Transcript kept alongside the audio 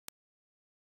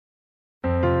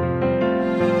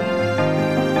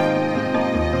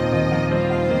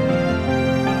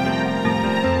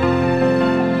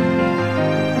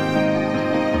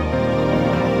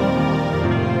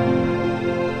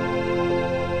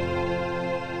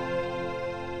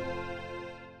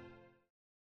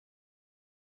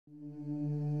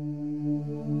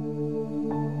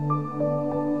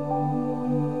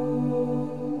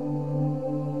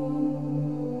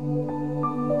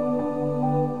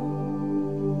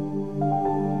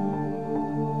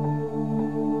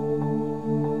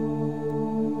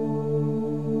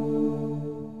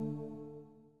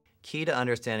key to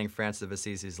understanding Francis of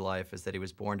Assisi's life is that he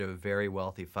was born to a very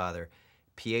wealthy father.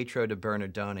 Pietro de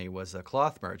Bernardone was a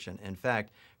cloth merchant. In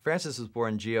fact, Francis was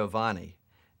born Giovanni,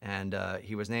 and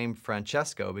he was named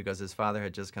Francesco because his father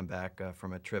had just come back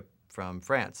from a trip from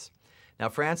France. Now,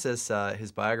 Francis,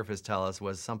 his biographers tell us,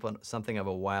 was something of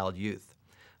a wild youth.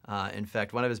 In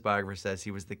fact, one of his biographers says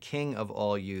he was the king of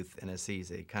all youth in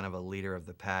Assisi, kind of a leader of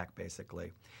the pack,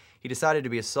 basically. He decided to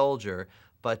be a soldier,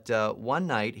 but one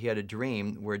night he had a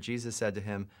dream where Jesus said to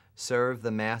him, "Serve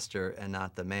the master and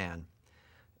not the man."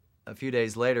 A few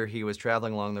days later, he was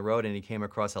traveling along the road and he came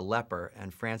across a leper,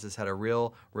 and Francis had a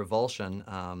real revulsion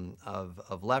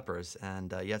of lepers,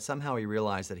 and yet somehow he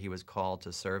realized that he was called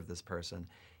to serve this person.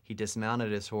 He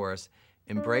dismounted his horse,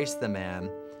 embraced the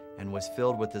man, and was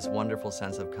filled with this wonderful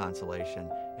sense of consolation,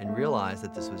 and realized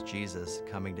that this was Jesus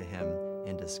coming to him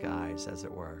in disguise, as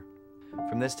it were.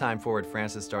 From this time forward,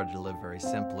 Francis started to live very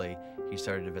simply. He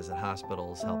started to visit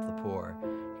hospitals, help the poor.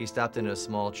 He stopped into a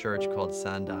small church called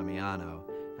San Damiano,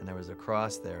 and there was a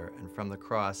cross there, and from the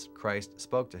cross, Christ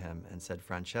spoke to him and said,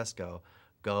 "Francesco,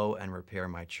 go and repair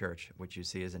my church," which you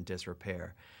see is in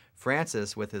disrepair.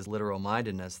 Francis, with his literal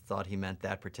mindedness, thought he meant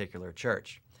that particular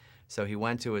church. So he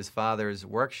went to his father's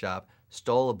workshop,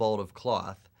 stole a bolt of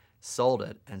cloth, sold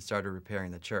it, and started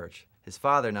repairing the church. His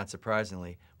father, not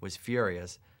surprisingly, was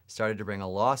furious, started to bring a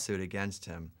lawsuit against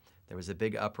him. There was a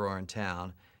big uproar in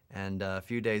town, and a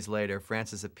few days later,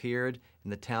 Francis appeared in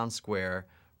the town square,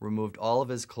 removed all of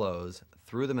his clothes,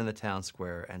 threw them in the town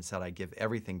square, and said, "I give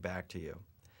everything back to you."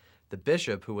 The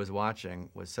bishop, who was watching,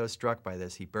 was so struck by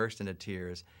this, he burst into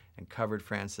tears and covered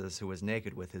Francis, who was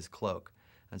naked, with his cloak.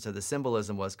 And so the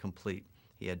symbolism was complete.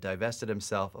 He had divested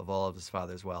himself of all of his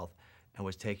father's wealth and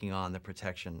was taking on the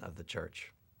protection of the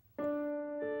church.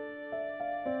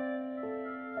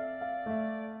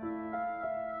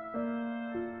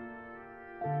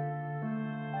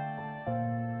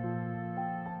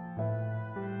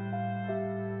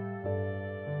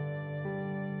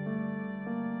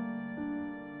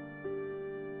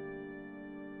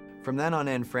 From then on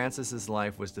in, Francis's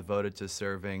life was devoted to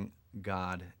serving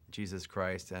God, Jesus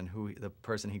Christ, and the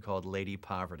person he called Lady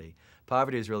Poverty.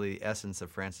 Poverty is really the essence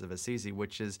of Francis of Assisi,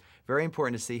 which is very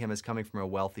important to see him as coming from a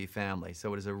wealthy family.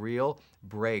 So it is a real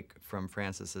break from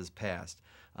Francis's past.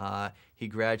 He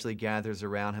gradually gathers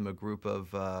around him a group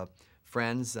of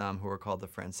friends who are called the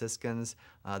Franciscans.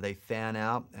 They fan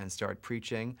out and start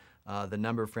preaching. The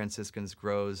number of Franciscans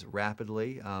grows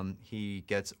rapidly. He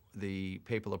gets the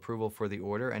papal approval for the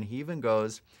order, and he even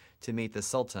goes to meet the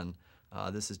Sultan.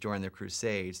 This is during the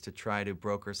Crusades, to try to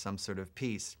broker some sort of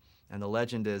peace. And the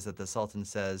legend is that the Sultan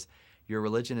says, "Your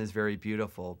religion is very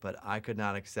beautiful, but I could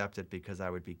not accept it because I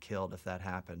would be killed if that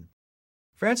happened."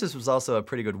 Francis was also a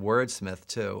pretty good wordsmith,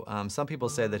 too. Some people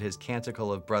say that his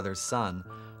Canticle of Brother's Son,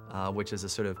 which is a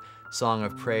sort of song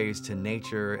of praise to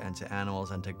nature and to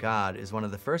animals and to God, is one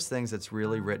of the first things that's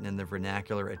really written in the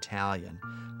vernacular Italian.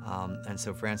 And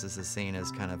so Francis is seen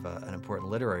as kind of an important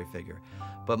literary figure.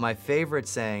 But my favorite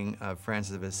saying of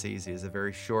Francis of Assisi is a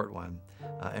very short one,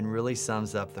 and really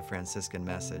sums up the Franciscan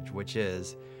message, which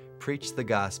is, preach the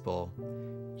gospel,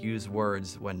 use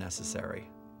words when necessary.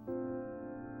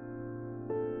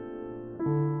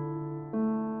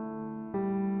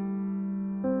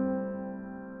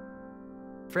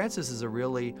 Francis is a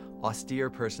really austere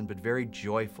person, but very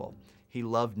joyful. He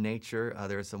loved nature.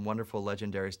 There are some wonderful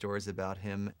legendary stories about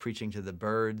him preaching to the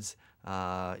birds,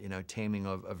 taming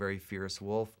a very fierce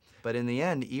wolf. But in the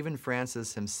end, even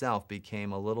Francis himself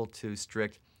became a little too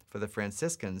strict for the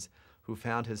Franciscans, who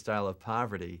found his style of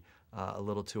poverty a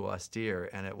little too austere.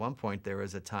 And at one point, there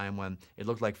was a time when it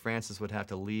looked like Francis would have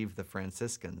to leave the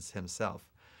Franciscans himself.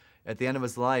 At the end of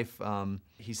his life,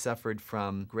 he suffered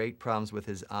from great problems with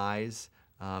his eyes.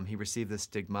 He received the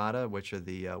stigmata, which are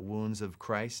the wounds of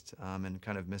Christ and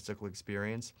kind of mystical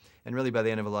experience. And really, by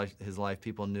the end of his life,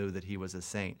 people knew that he was a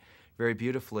saint. Very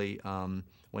beautifully,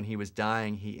 when he was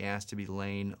dying, he asked to be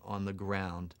lain on the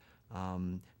ground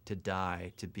to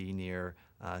die, to be near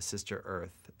Sister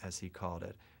Earth, as he called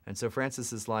it. And so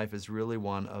Francis's life is really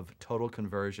one of total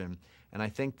conversion. And I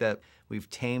think that we've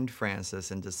tamed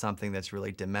Francis into something that's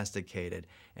really domesticated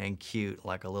and cute,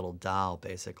 like a little doll,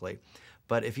 basically.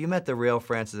 But if you met the real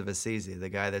Francis of Assisi, the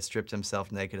guy that stripped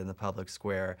himself naked in the public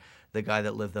square, the guy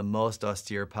that lived the most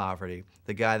austere poverty,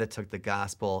 the guy that took the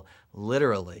gospel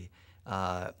literally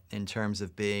in terms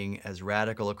of being as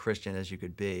radical a Christian as you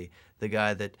could be, the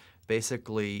guy that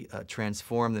basically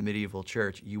transformed the medieval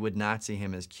church, you would not see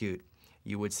him as cute.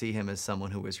 You would see him as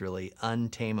someone who was really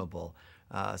untamable,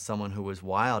 someone who was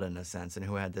wild in a sense and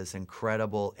who had this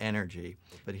incredible energy.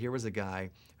 But here was a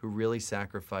guy who really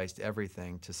sacrificed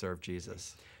everything to serve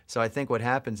Jesus. So I think what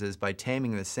happens is by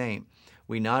taming the saint,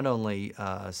 we not only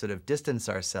sort of distance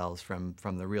ourselves from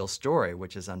the real story,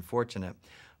 which is unfortunate,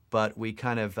 but we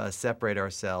kind of separate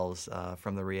ourselves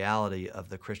from the reality of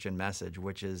the Christian message,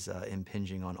 which is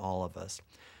impinging on all of us.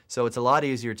 So it's a lot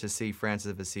easier to see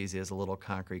Francis of Assisi as a little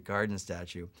concrete garden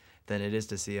statue than it is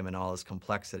to see him in all his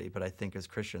complexity. But I think as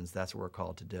Christians, that's what we're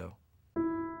called to do.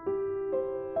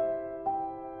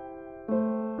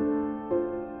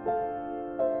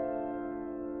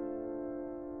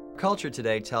 Culture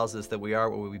today tells us that we are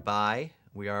what we buy,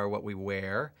 we are what we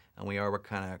wear, and we are what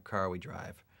kind of car we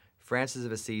drive. Francis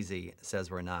of Assisi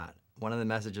says we're not. One of the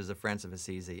messages of Francis of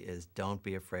Assisi is don't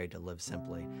be afraid to live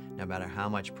simply, no matter how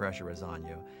much pressure is on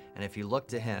you. And if you look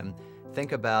to him,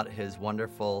 think about his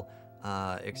wonderful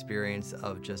experience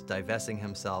of just divesting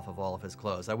himself of all of his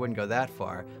clothes. I wouldn't go that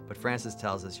far, but Francis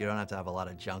tells us you don't have to have a lot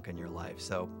of junk in your life.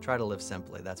 So try to live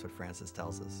simply. That's what Francis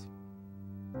tells us.